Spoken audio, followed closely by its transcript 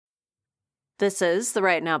This is the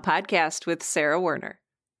Right Now podcast with Sarah Werner.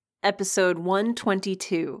 Episode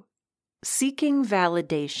 122, Seeking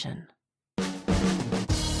Validation.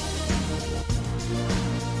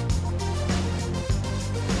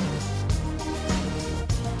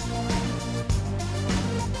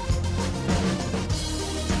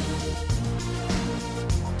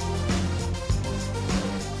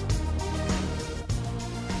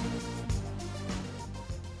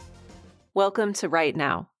 Welcome to Right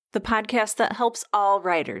Now, the podcast that helps all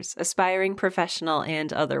writers, aspiring professional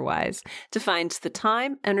and otherwise, to find the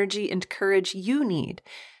time, energy, and courage you need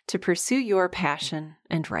to pursue your passion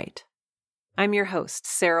and write. I'm your host,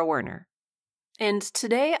 Sarah Werner, and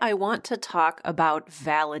today I want to talk about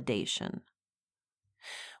validation.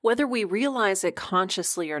 Whether we realize it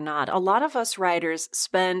consciously or not, a lot of us writers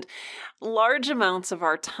spend large amounts of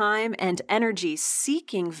our time and energy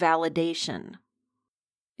seeking validation.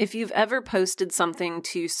 If you've ever posted something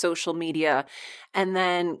to social media and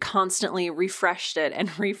then constantly refreshed it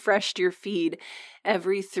and refreshed your feed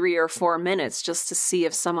every 3 or 4 minutes just to see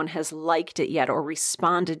if someone has liked it yet or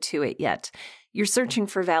responded to it yet, you're searching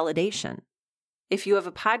for validation. If you have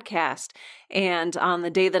a podcast and on the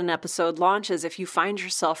day that an episode launches, if you find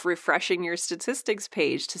yourself refreshing your statistics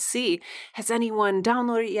page to see, has anyone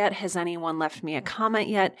downloaded it yet? Has anyone left me a comment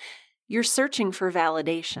yet? You're searching for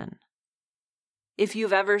validation. If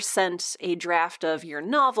you've ever sent a draft of your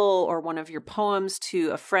novel or one of your poems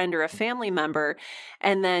to a friend or a family member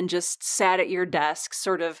and then just sat at your desk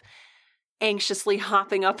sort of anxiously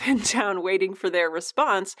hopping up and down waiting for their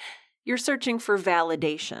response, you're searching for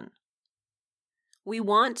validation. We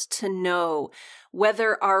want to know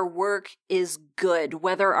whether our work is good,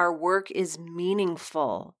 whether our work is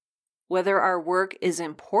meaningful, whether our work is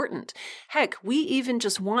important. Heck, we even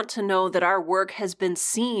just want to know that our work has been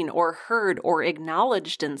seen or heard or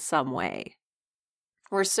acknowledged in some way.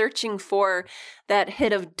 We're searching for that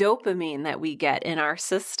hit of dopamine that we get in our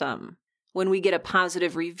system when we get a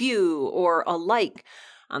positive review or a like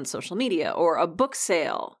on social media or a book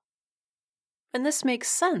sale. And this makes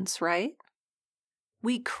sense, right?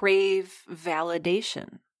 We crave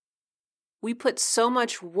validation. We put so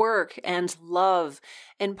much work and love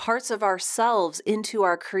and parts of ourselves into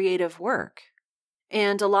our creative work.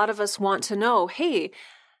 And a lot of us want to know, hey,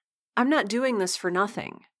 I'm not doing this for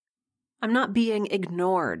nothing. I'm not being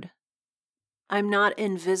ignored. I'm not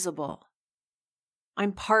invisible.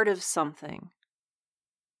 I'm part of something.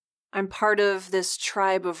 I'm part of this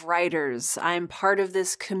tribe of writers. I'm part of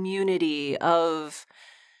this community of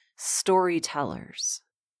storytellers.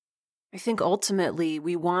 I think ultimately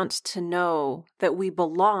we want to know that we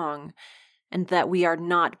belong and that we are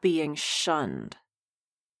not being shunned.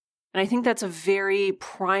 And I think that's a very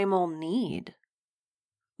primal need.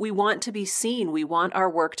 We want to be seen. We want our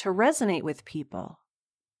work to resonate with people.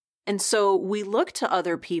 And so we look to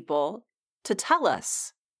other people to tell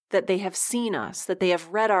us that they have seen us, that they have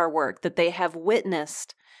read our work, that they have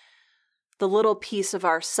witnessed the little piece of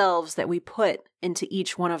ourselves that we put into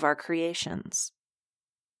each one of our creations.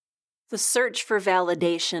 The search for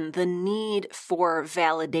validation, the need for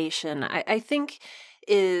validation, I think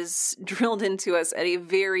is drilled into us at a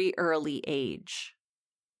very early age.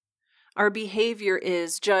 Our behavior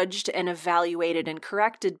is judged and evaluated and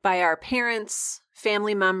corrected by our parents,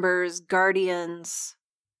 family members, guardians,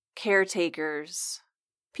 caretakers,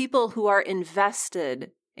 people who are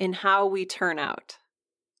invested in how we turn out.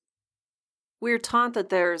 We're taught that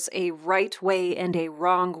there's a right way and a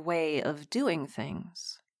wrong way of doing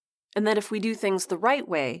things. And that if we do things the right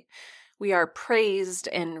way, we are praised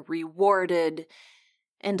and rewarded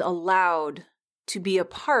and allowed to be a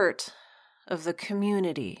part of the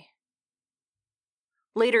community.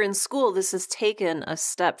 Later in school, this is taken a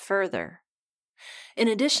step further. In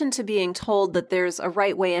addition to being told that there's a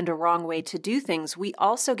right way and a wrong way to do things, we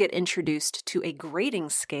also get introduced to a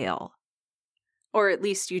grading scale. Or at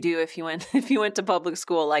least you do if you went to public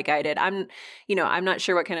school like I did. I'm not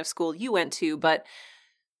sure what kind of school you went to, but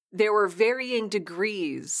there were varying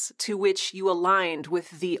degrees to which you aligned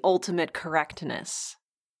with the ultimate correctness.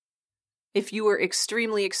 If you were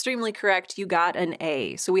extremely, extremely correct, you got an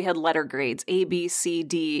A. So we had letter grades, A, B, C,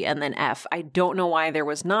 D, and then F. I don't know why there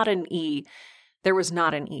was not an E. There was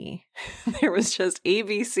not an E. There was just A,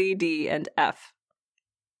 B, C, D, and F.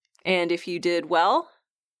 And if you did well,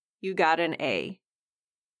 you got an A.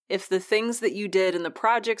 If the things that you did and the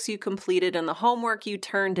projects you completed and the homework you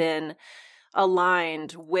turned in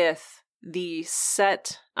aligned with the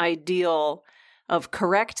set ideal of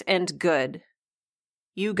correct and good,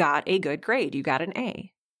 you got a good grade. You got an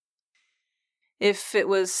A. If it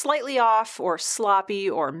was slightly off or sloppy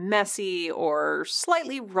or messy or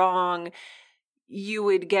slightly wrong, you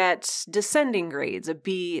would get descending grades, a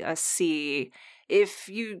B, a C. If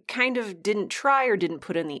you kind of didn't try or didn't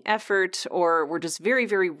put in the effort or were just very,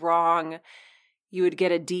 very wrong, you would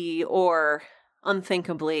get a D, or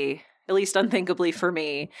unthinkably, at least unthinkably for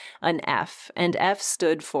me, an F. And F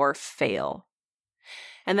stood for fail.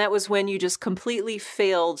 And that was when you just completely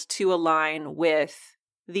failed to align with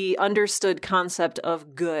the understood concept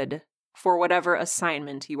of good for whatever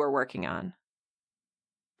assignment you were working on.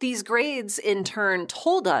 These grades, in turn,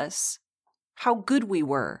 told us how good we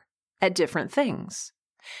were at different things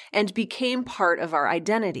and became part of our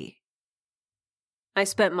identity. I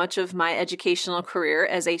spent much of my educational career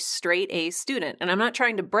as a straight A student, and I'm not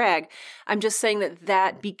trying to brag. I'm just saying that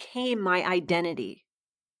that became my identity.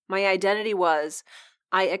 My identity was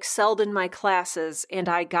I excelled in my classes and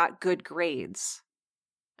I got good grades.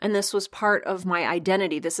 And this was part of my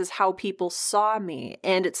identity. This is how people saw me,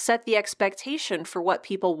 and it set the expectation for what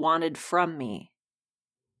people wanted from me.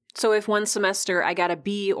 So if one semester I got a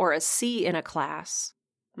B or a C in a class,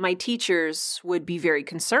 my teachers would be very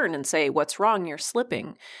concerned and say, "What's wrong? You're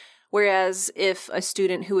slipping." Whereas if a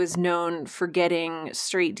student who is known for getting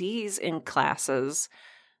straight D's in classes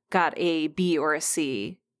got a B or a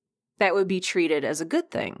C, that would be treated as a good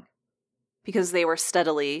thing because they were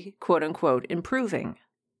steadily, quote unquote, improving.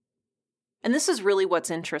 And this is really what's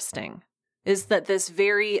interesting, is that this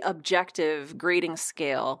very objective grading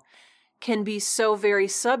scale can be so very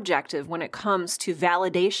subjective when it comes to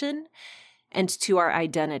validation and to our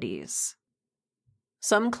identities.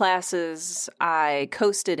 Some classes I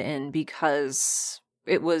coasted in because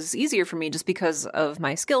it was easier for me just because of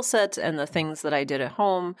my skill set and the things that I did at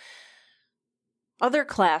home. Other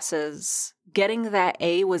classes, getting that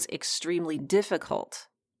A was extremely difficult.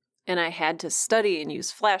 And I had to study and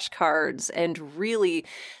use flashcards and really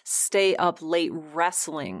stay up late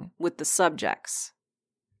wrestling with the subjects.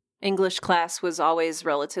 English class was always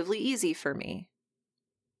relatively easy for me.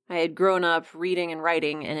 I had grown up reading and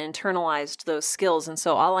writing and internalized those skills, and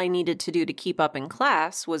so all I needed to do to keep up in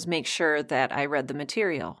class was make sure that I read the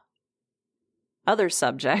material. Other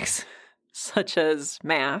subjects, such as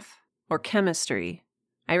math or chemistry,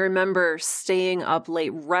 I remember staying up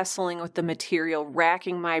late, wrestling with the material,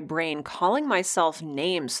 racking my brain, calling myself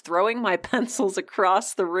names, throwing my pencils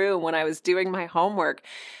across the room when I was doing my homework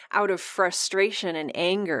out of frustration and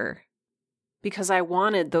anger because I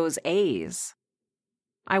wanted those A's.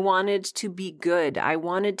 I wanted to be good. I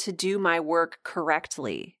wanted to do my work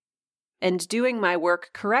correctly. And doing my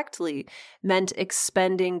work correctly meant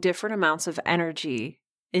expending different amounts of energy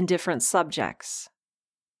in different subjects.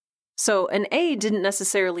 So an A didn't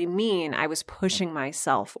necessarily mean I was pushing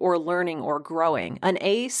myself or learning or growing. An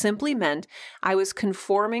A simply meant I was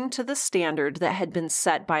conforming to the standard that had been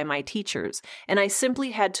set by my teachers, and I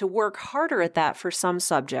simply had to work harder at that for some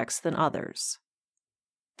subjects than others.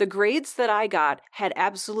 The grades that I got had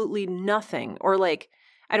absolutely nothing, or I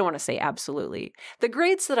don't want to say absolutely. The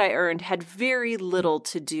grades that I earned had very little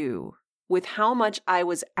to do with how much I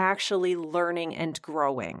was actually learning and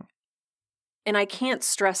growing. And I can't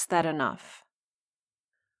stress that enough.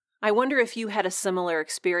 I wonder if you had a similar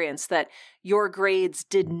experience, that your grades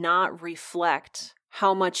did not reflect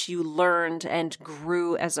how much you learned and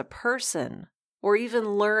grew as a person, or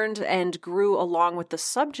even learned and grew along with the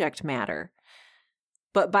subject matter,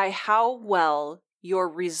 but by how well your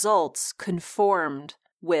results conformed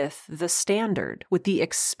with the standard, with the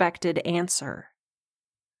expected answer.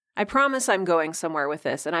 I promise I'm going somewhere with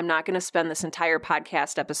this, and I'm not going to spend this entire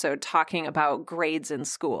podcast episode talking about grades in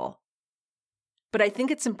school. But I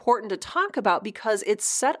think it's important to talk about because it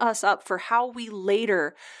set us up for how we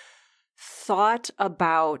later thought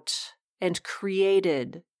about and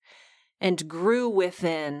created and grew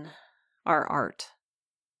within our art.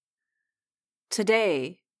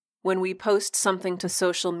 Today, when we post something to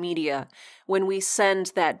social media, when we send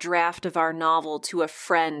that draft of our novel to a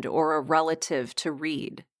friend or a relative to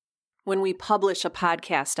read, when we publish a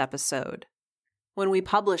podcast episode, when we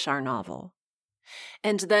publish our novel,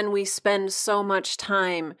 and then we spend so much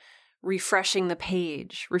time refreshing the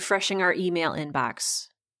page, refreshing our email inbox,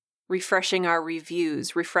 refreshing our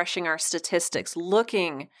reviews, refreshing our statistics,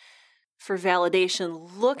 looking for validation,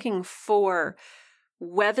 looking for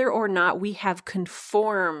whether or not we have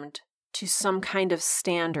conformed to some kind of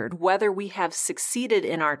standard, whether we have succeeded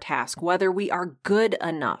in our task, whether we are good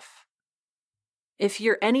enough. If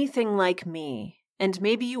you're anything like me, and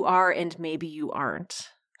maybe you are and maybe you aren't,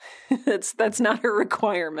 that's not a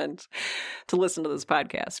requirement to listen to this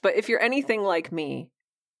podcast, but if you're anything like me,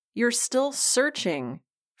 you're still searching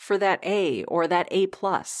for that A or that A+.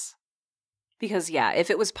 Because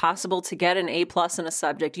if it was possible to get an A+ in a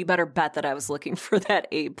subject, you better bet that I was looking for that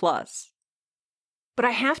A+. But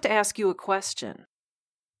I have to ask you a question.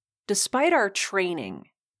 Despite our training,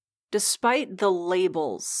 despite the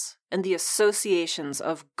labels and the associations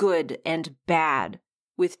of good and bad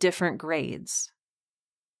with different grades,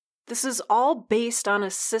 this is all based on a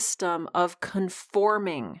system of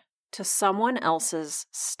conforming to someone else's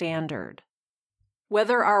standard.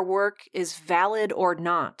 Whether our work is valid or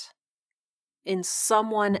not, in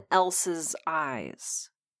someone else's eyes.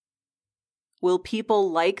 Will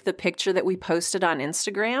people like the picture that we posted on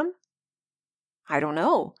Instagram? I don't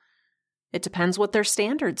know. It depends what their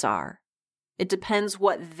standards are. It depends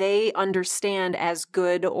what they understand as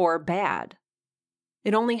good or bad.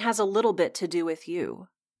 It only has a little bit to do with you,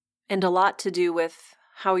 and a lot to do with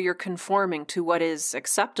how you're conforming to what is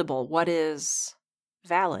acceptable, what is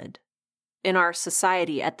valid in our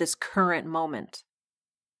society at this current moment.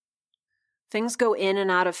 Things go in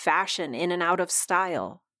and out of fashion, in and out of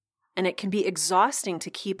style, and it can be exhausting to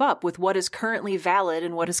keep up with what is currently valid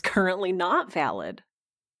and what is currently not valid.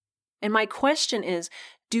 And my question is,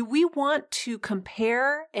 do we want to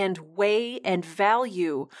compare and weigh and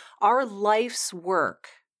value our life's work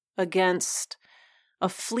against a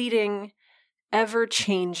fleeting,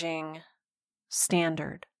 ever-changing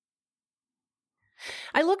standard?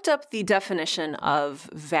 I looked up the definition of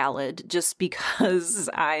valid just because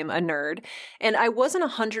I'm a nerd, and I wasn't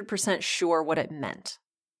 100% sure what it meant.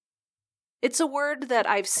 It's a word that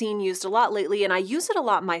I've seen used a lot lately, and I use it a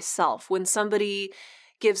lot myself. When somebody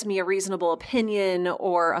gives me a reasonable opinion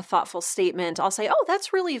or a thoughtful statement, I'll say, oh,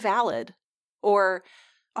 that's really valid. Or,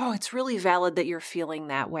 oh, it's really valid that you're feeling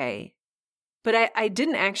that way. But I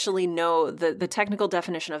didn't actually know the technical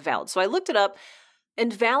definition of valid. So I looked it up,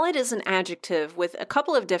 and valid is an adjective with a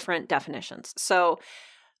couple of different definitions. So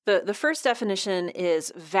the first definition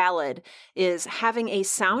is valid is having a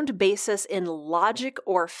sound basis in logic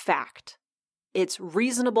or fact. It's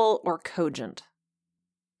reasonable or cogent.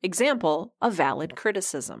 Example, a valid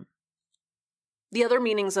criticism. The other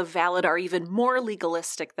meanings of valid are even more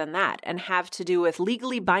legalistic than that and have to do with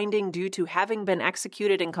legally binding due to having been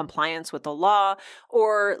executed in compliance with the law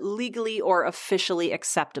or legally or officially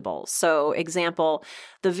acceptable. So, example,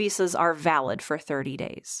 the visas are valid for 30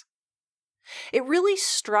 days. It really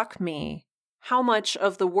struck me how much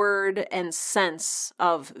of the word and sense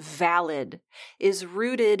of valid is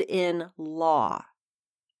rooted in law.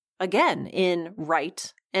 Again, in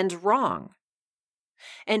right and wrong.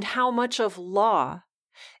 And how much of law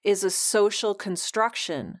is a social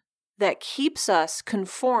construction that keeps us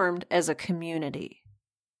conformed as a community.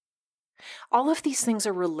 All of these things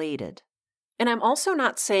are related. And I'm also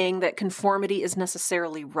not saying that conformity is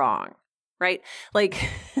necessarily wrong, right? Like,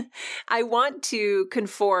 I want to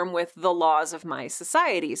conform with the laws of my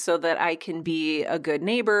society so that I can be a good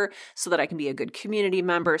neighbor, so that I can be a good community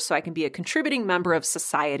member, so I can be a contributing member of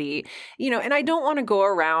society, and I don't want to go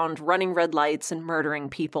around running red lights and murdering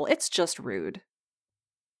people. It's just rude.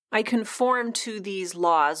 I conform to these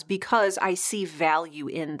laws because I see value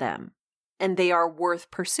in them, and they are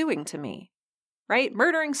worth pursuing to me. Right?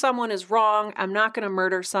 Murdering someone is wrong. I'm not going to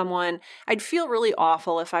murder someone. I'd feel really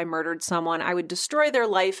awful if I murdered someone. I would destroy their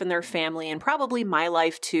life and their family and probably my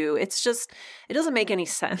life too. It doesn't make any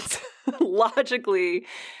sense. Logically,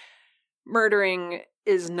 murdering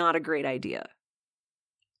is not a great idea.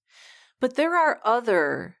 But there are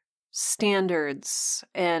other standards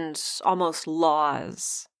and almost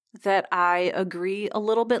laws that I agree a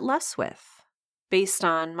little bit less with based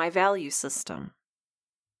on my value system.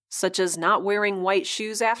 Such as not wearing white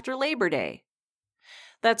shoes after Labor Day.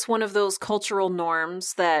 That's one of those cultural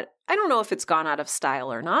norms that I don't know if it's gone out of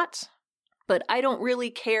style or not, but I don't really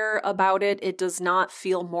care about it. It does not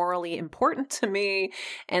feel morally important to me,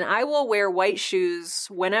 and I will wear white shoes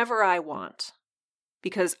whenever I want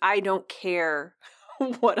because I don't care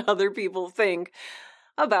what other people think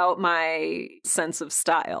about my sense of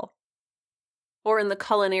style. Or in the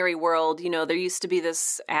culinary world, there used to be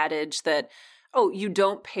this adage that you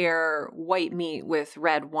don't pair white meat with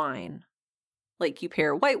red wine. Like you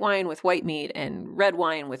pair white wine with white meat and red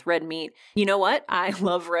wine with red meat. You know what? I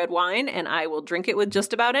love red wine and I will drink it with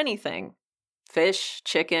just about anything. Fish,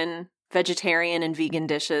 chicken, vegetarian and vegan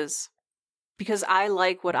dishes. Because I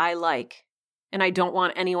like what I like. And I don't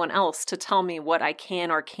want anyone else to tell me what I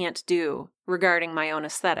can or can't do regarding my own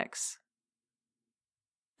aesthetics.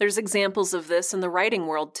 There's examples of this in the writing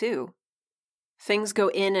world too. Things go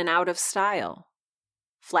in and out of style.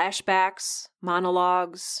 Flashbacks,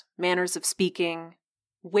 monologues, manners of speaking,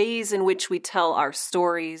 ways in which we tell our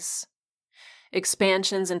stories,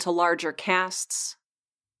 expansions into larger casts,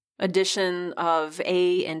 addition of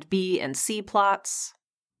A and B and C plots,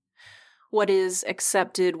 what is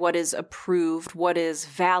accepted, what is approved, what is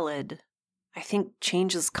valid, I think,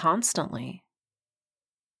 changes constantly.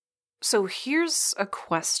 So here's a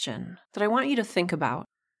question that I want you to think about.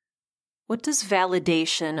 What does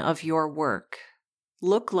validation of your work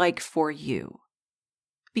look like for you?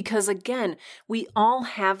 Because again, we all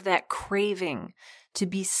have that craving to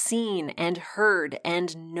be seen and heard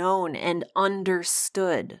and known and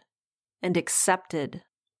understood and accepted.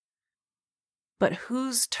 But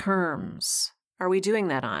whose terms are we doing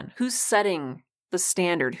that on? Who's setting the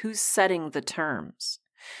standard? Who's setting the terms?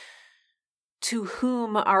 To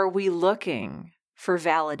whom are we looking for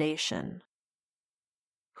validation?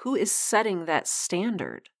 Who is setting that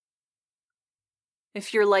standard?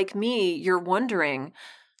 If you're like me, you're wondering,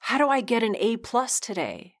 how do I get an A+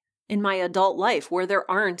 today in my adult life where there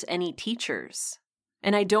aren't any teachers?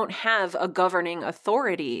 And I don't have a governing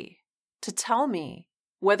authority to tell me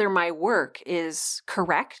whether my work is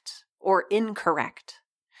correct or incorrect,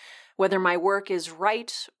 whether my work is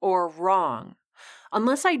right or wrong,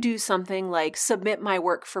 unless I do something like submit my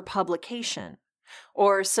work for publication,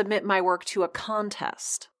 or submit my work to a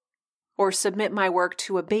contest, or submit my work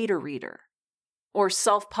to a beta reader, or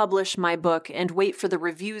self-publish my book and wait for the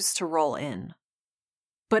reviews to roll in.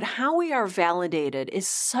 But how we are validated is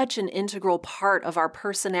such an integral part of our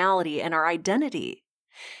personality and our identity.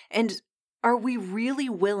 And are we really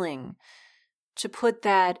willing to put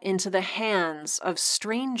that into the hands of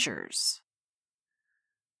strangers?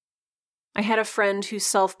 I had a friend who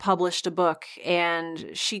self-published a book,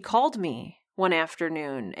 and she called me one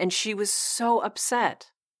afternoon, and she was so upset.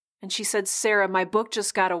 And she said, Sarah, my book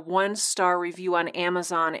just got a 1-star review on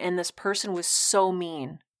Amazon, and this person was so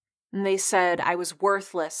mean. And they said I was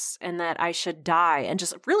worthless and that I should die, and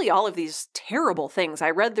just really all of these terrible things.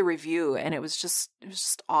 I read the review, and it was just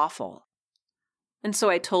awful. And so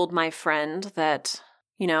I told my friend that,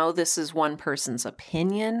 this is one person's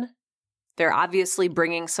opinion. They're obviously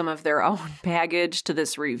bringing some of their own baggage to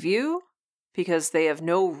this review because they have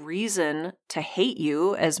no reason to hate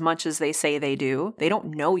you as much as they say they do. They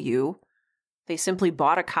don't know you. They simply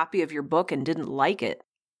bought a copy of your book and didn't like it.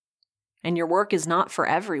 And your work is not for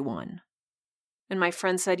everyone. And my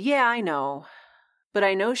friend said, yeah, I know. But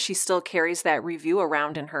I know she still carries that review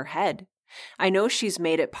around in her head. I know she's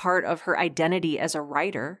made it part of her identity as a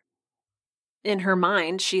writer. In her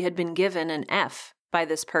mind, she had been given an F by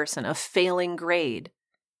this person, a failing grade,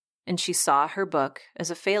 and she saw her book as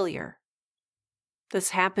a failure.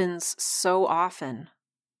 This happens so often.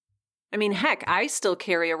 I mean, heck, I still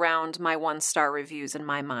carry around my 1-star reviews in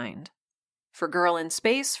my mind. For Girl in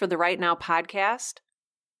Space, for the Right Now podcast,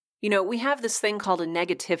 we have this thing called a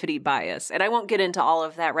negativity bias, and I won't get into all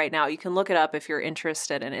of that right now. You can look it up if you're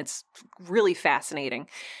interested, and it's really fascinating.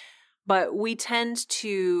 But we tend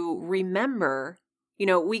to remember,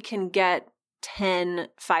 we can get 10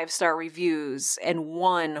 5-star reviews and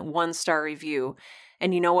 1-star review.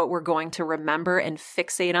 And you know what we're going to remember and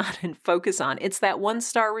fixate on and focus on? It's that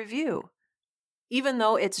 1-star review. Even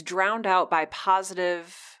though it's drowned out by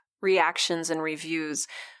positive reactions and reviews,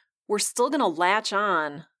 we're still going to latch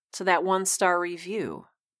on to that 1-star review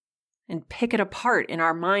and pick it apart in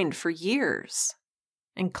our mind for years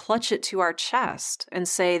and clutch it to our chest and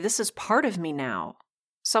say, this is part of me now,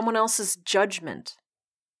 someone else's judgment.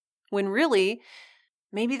 When really,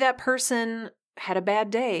 maybe that person had a bad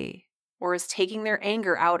day or is taking their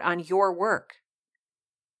anger out on your work.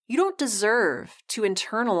 You don't deserve to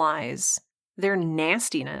internalize their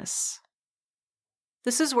nastiness.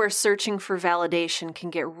 This is where searching for validation can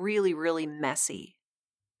get really, really messy.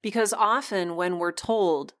 Because often when we're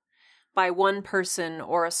told by one person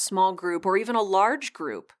or a small group or even a large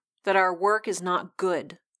group that our work is not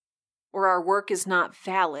good, or our work is not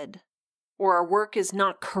valid, or our work is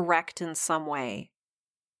not correct in some way,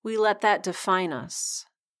 we let that define us,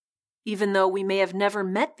 even though we may have never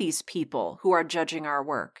met these people who are judging our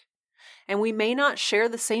work, and we may not share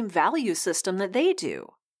the same value system that they do.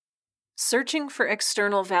 Searching for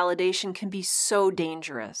external validation can be so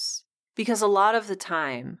dangerous, because a lot of the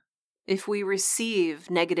time, if we receive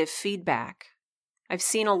negative feedback, I've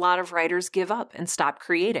seen a lot of writers give up and stop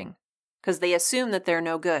creating, because they assume that they're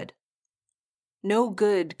no good. No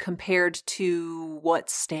good compared to what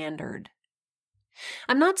standard?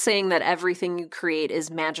 I'm not saying that everything you create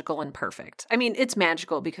is magical and perfect. I mean, it's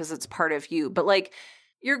magical because it's part of you, but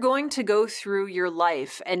you're going to go through your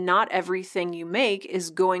life and not everything you make is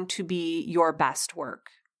going to be your best work.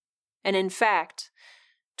 And in fact,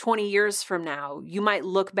 20 years from now, you might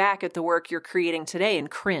look back at the work you're creating today and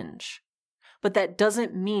cringe. But that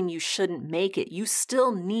doesn't mean you shouldn't make it. You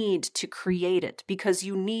still need to create it because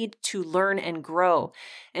you need to learn and grow.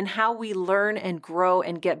 And how we learn and grow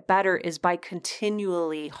and get better is by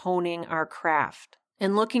continually honing our craft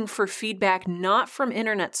and looking for feedback not from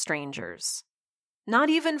internet strangers, not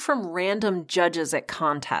even from random judges at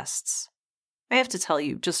contests. I have to tell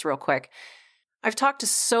you, just real quick, I've talked to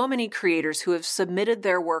so many creators who have submitted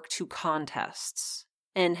their work to contests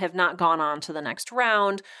and have not gone on to the next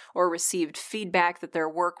round or received feedback that their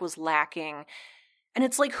work was lacking. And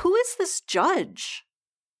it's like, who is this judge?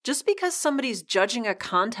 Just because somebody's judging a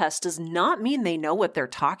contest does not mean they know what they're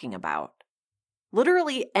talking about.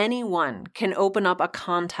 Literally anyone can open up a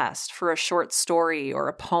contest for a short story or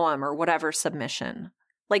a poem or whatever submission.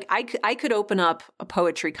 Like I could open up a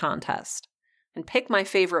poetry contest and pick my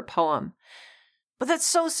favorite poem. But that's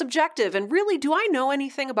so subjective. And really, do I know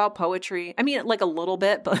anything about poetry? I mean, like a little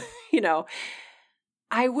bit, but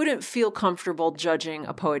I wouldn't feel comfortable judging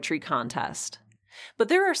a poetry contest. But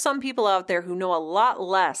there are some people out there who know a lot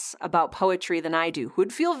less about poetry than I do, who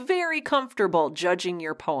would feel very comfortable judging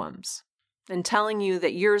your poems and telling you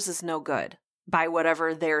that yours is no good by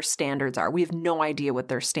whatever their standards are. We have no idea what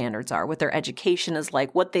their standards are, what their education is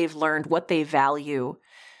like, what they've learned, what they value.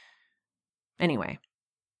 Anyway,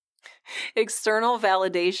 external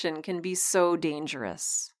validation can be so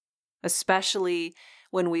dangerous, especially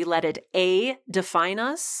when we let it A, define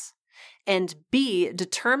us, and B,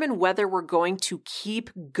 determine whether we're going to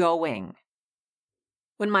keep going.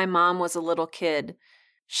 When my mom was a little kid,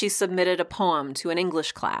 she submitted a poem to an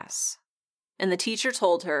English class, and the teacher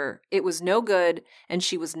told her it was no good and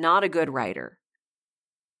she was not a good writer.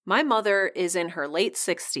 My mother is in her late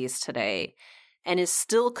 60s today and is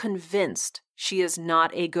still convinced she is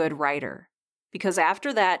not a good writer, because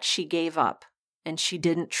after that she gave up and she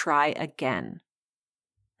didn't try again.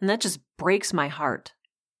 And that just breaks my heart.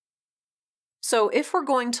 So if we're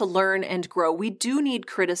going to learn and grow, we do need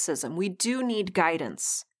criticism. We do need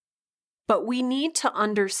guidance. But we need to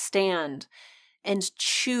understand and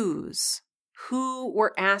choose who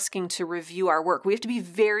we're asking to review our work. We have to be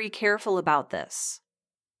very careful about this.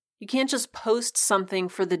 You can't just post something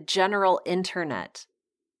for the general internet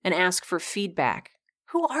and ask for feedback.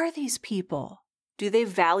 Who are these people? Do they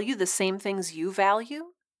value the same things you value?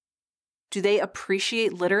 Do they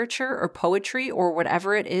appreciate literature or poetry or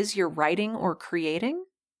whatever it is you're writing or creating?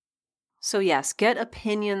 So yes, get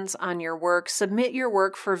opinions on your work, submit your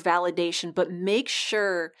work for validation, but make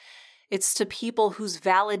sure it's to people whose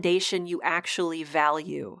validation you actually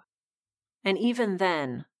value. And even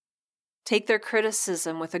then, take their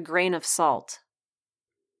criticism with a grain of salt.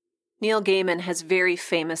 Neil Gaiman has very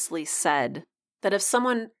famously said that if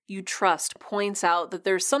someone you trust points out that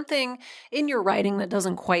there's something in your writing that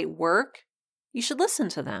doesn't quite work, you should listen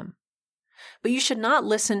to them. But you should not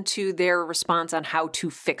listen to their response on how to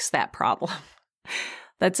fix that problem.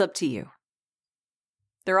 That's up to you.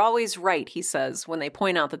 They're always right, he says, when they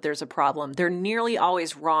point out that there's a problem. They're nearly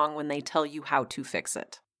always wrong when they tell you how to fix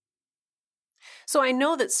it. So I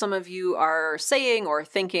know that some of you are saying or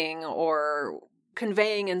thinking or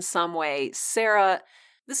conveying in some way, Sarah,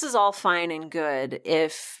 this is all fine and good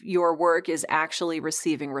if your work is actually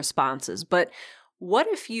receiving responses, but what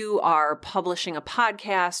if you are publishing a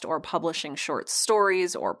podcast or publishing short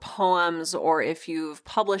stories or poems, or if you've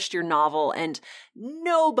published your novel and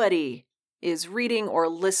nobody is reading or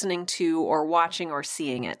listening to or watching or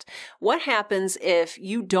seeing it? What happens if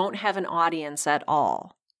you don't have an audience at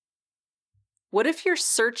all? What if you're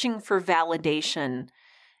searching for validation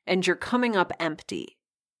and you're coming up empty?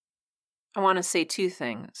 I want to say two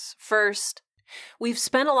things. First, we've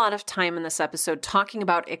spent a lot of time in this episode talking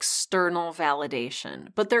about external validation,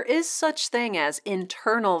 but there is such thing as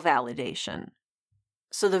internal validation.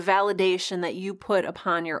 So the validation that you put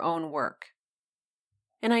upon your own work.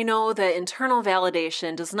 And I know that internal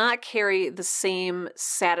validation does not carry the same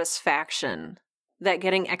satisfaction that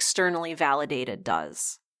getting externally validated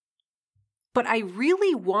does. But I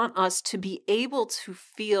really want us to be able to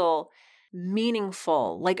feel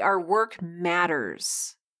meaningful, like our work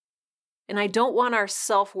matters. And I don't want our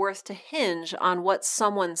self-worth to hinge on what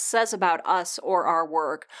someone says about us or our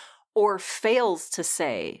work, or fails to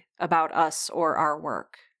say about us or our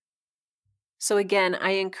work. So again,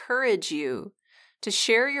 I encourage you to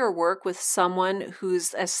share your work with someone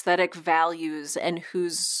whose aesthetic values and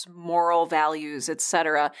whose moral values,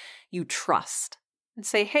 etc., you trust. And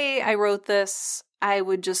say, hey, I wrote this. I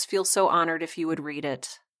would just feel so honored if you would read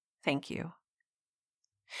it. Thank you.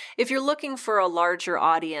 If you're looking for a larger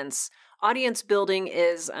audience building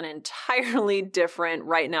is an entirely different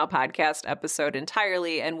Right Now podcast episode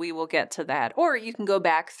entirely, and we will get to that. Or you can go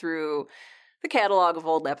back through the catalog of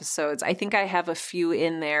old episodes. I think I have a few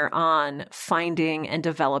in there on finding and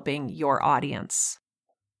developing your audience.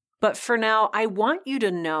 But for now, I want you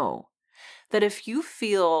to know that if you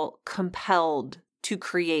feel compelled to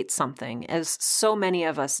create something, as so many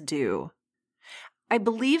of us do. I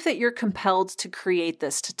believe that you're compelled to create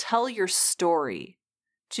this, to tell your story,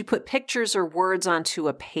 to put pictures or words onto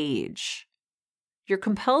a page. You're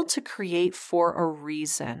compelled to create for a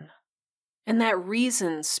reason. And that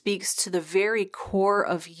reason speaks to the very core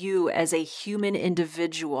of you as a human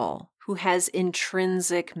individual who has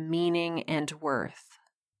intrinsic meaning and worth.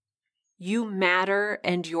 You matter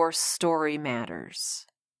and your story matters.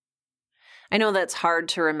 I know that's hard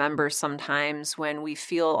to remember sometimes when we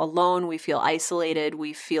feel alone, we feel isolated,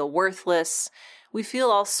 we feel worthless, we feel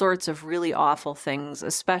all sorts of really awful things,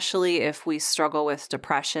 especially if we struggle with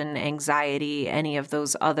depression, anxiety, any of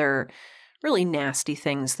those other really nasty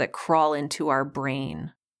things that crawl into our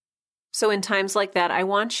brain. So in times like that, I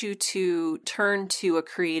want you to turn to a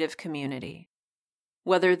creative community.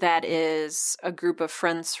 Whether that is a group of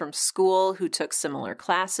friends from school who took similar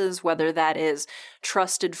classes, whether that is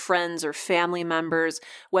trusted friends or family members,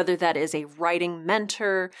 whether that is a writing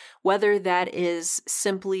mentor, whether that is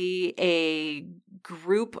simply a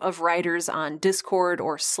group of writers on Discord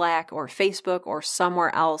or Slack or Facebook or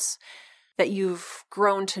somewhere else that you've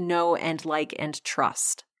grown to know and like and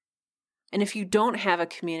trust. And if you don't have a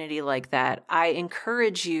community like that, I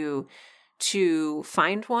encourage you to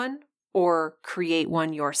find one or create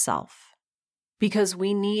one yourself, because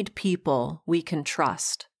we need people we can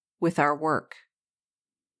trust with our work.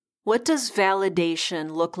 What does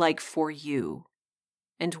validation look like for you?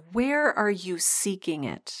 And where are you seeking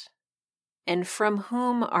it? And from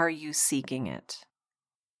whom are you seeking it?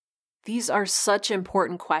 These are such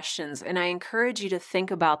important questions, and I encourage you to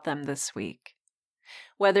think about them this week.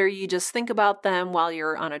 Whether you just think about them while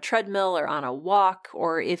you're on a treadmill or on a walk,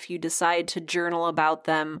 or if you decide to journal about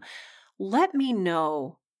them, let me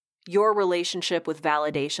know your relationship with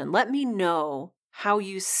validation. Let me know how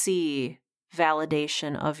you see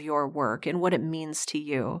validation of your work and what it means to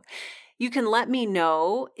you. You can let me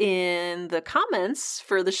know in the comments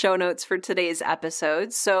for the show notes for today's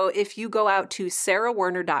episode. So if you go out to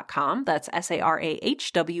sarahwerner.com, that's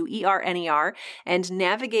SARAHWERNER, and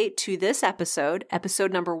navigate to this episode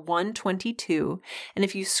number 122, and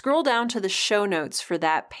if you scroll down to the show notes for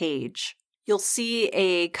that page, you'll see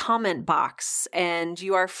a comment box, and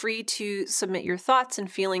you are free to submit your thoughts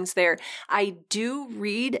and feelings there. I do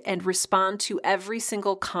read and respond to every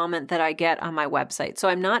single comment that I get on my website. So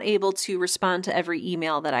I'm not able to respond to every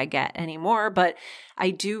email that I get anymore, but I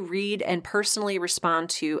do read and personally respond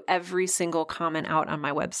to every single comment out on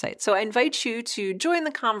my website. So I invite you to join the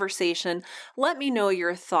conversation. Let me know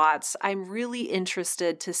your thoughts. I'm really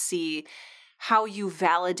interested to see how you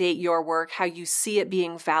validate your work, how you see it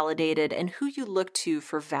being validated, and who you look to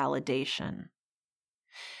for validation.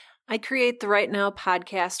 I create the Right Now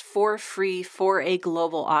podcast for free for a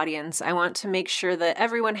global audience. I want to make sure that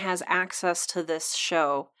everyone has access to this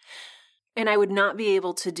show. And I would not be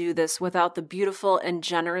able to do this without the beautiful and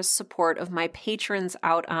generous support of my patrons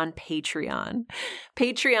out on Patreon.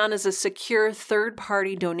 Patreon is a secure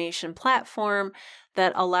third-party donation platform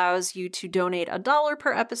that allows you to donate $1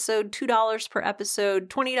 per episode, $2 per episode,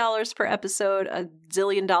 $20 per episode, $1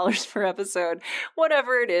 zillion per episode,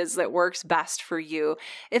 whatever it is that works best for you.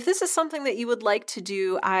 If this is something that you would like to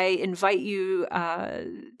do, I invite you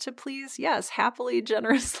to please, yes, happily,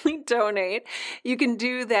 generously donate. You can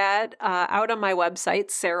do that out on my website,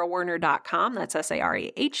 sarahwerner.com. That's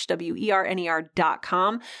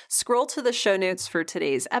SARAHWERNER.com. Scroll to the show notes for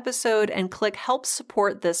today's episode and click Help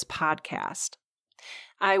Support This Podcast.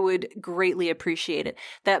 I would greatly appreciate it.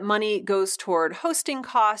 That money goes toward hosting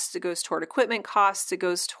costs, it goes toward equipment costs, it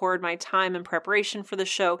goes toward my time and preparation for the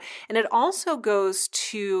show, and it also goes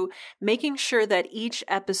to making sure that each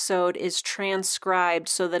episode is transcribed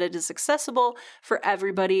so that it is accessible for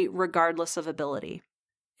everybody regardless of ability.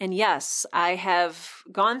 And yes, I have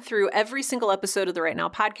gone through every single episode of the Right Now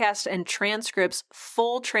podcast, and transcripts,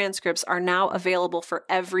 full transcripts, are now available for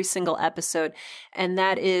every single episode. And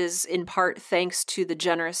that is in part thanks to the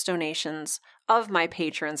generous donations of my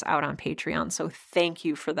patrons out on Patreon. So thank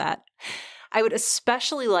you for that. I would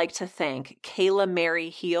especially like to thank Kayla Mary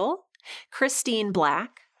Heel, Christine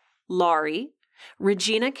Black, Laurie,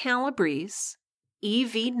 Regina Calabrese,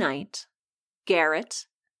 E.V. Knight, Garrett,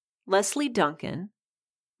 Leslie Duncan,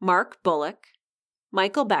 Mark Bullock,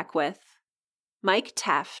 Michael Beckwith, Mike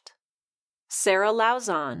Teft, Sarah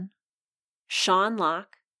Lauzon, Sean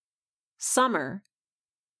Locke, Summer,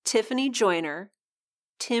 Tiffany Joyner,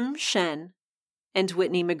 Tim Shen, and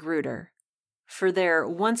Whitney Magruder for their,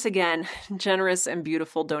 once again, generous and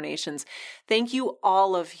beautiful donations. Thank you,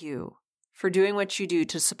 all of you, for doing what you do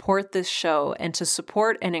to support this show and to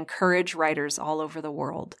support and encourage writers all over the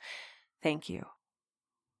world. Thank you.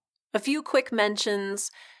 A few quick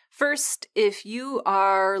mentions. First, if you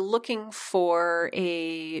are looking for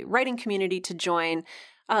a writing community to join,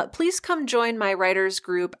 please come join my writers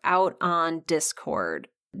group out on Discord.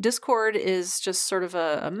 Discord is just sort of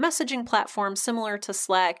a messaging platform similar to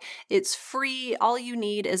Slack. It's free. All you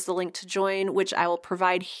need is the link to join, which I will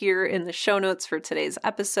provide here in the show notes for today's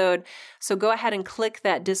episode. So go ahead and click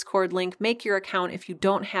that Discord link. Make your account if you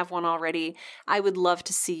don't have one already. I would love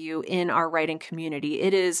to see you in our writing community.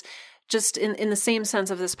 It is just in the same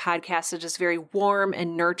sense of this podcast, it's just very warm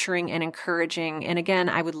and nurturing and encouraging. And again,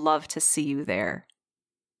 I would love to see you there.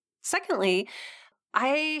 Secondly,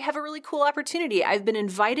 I have a really cool opportunity. I've been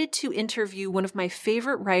invited to interview one of my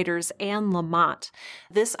favorite writers, Anne Lamott,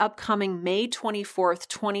 this upcoming May 24th,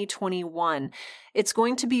 2021. It's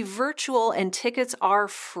going to be virtual and tickets are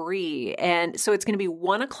free. And so it's going to be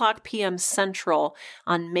 1:00 p.m. Central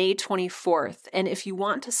on May 24th. And if you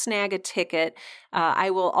want to snag a ticket, I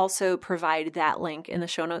will also provide that link in the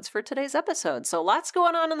show notes for today's episode. So lots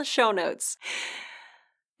going on in the show notes.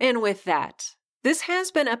 And with that, this has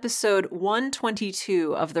been episode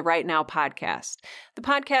 122 of the Right Now podcast, the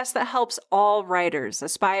podcast that helps all writers,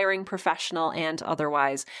 aspiring professional and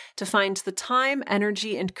otherwise, to find the time,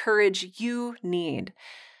 energy, and courage you need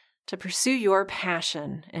to pursue your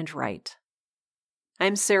passion and write.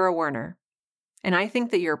 I'm Sarah Werner, and I think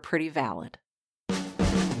that you're pretty valid.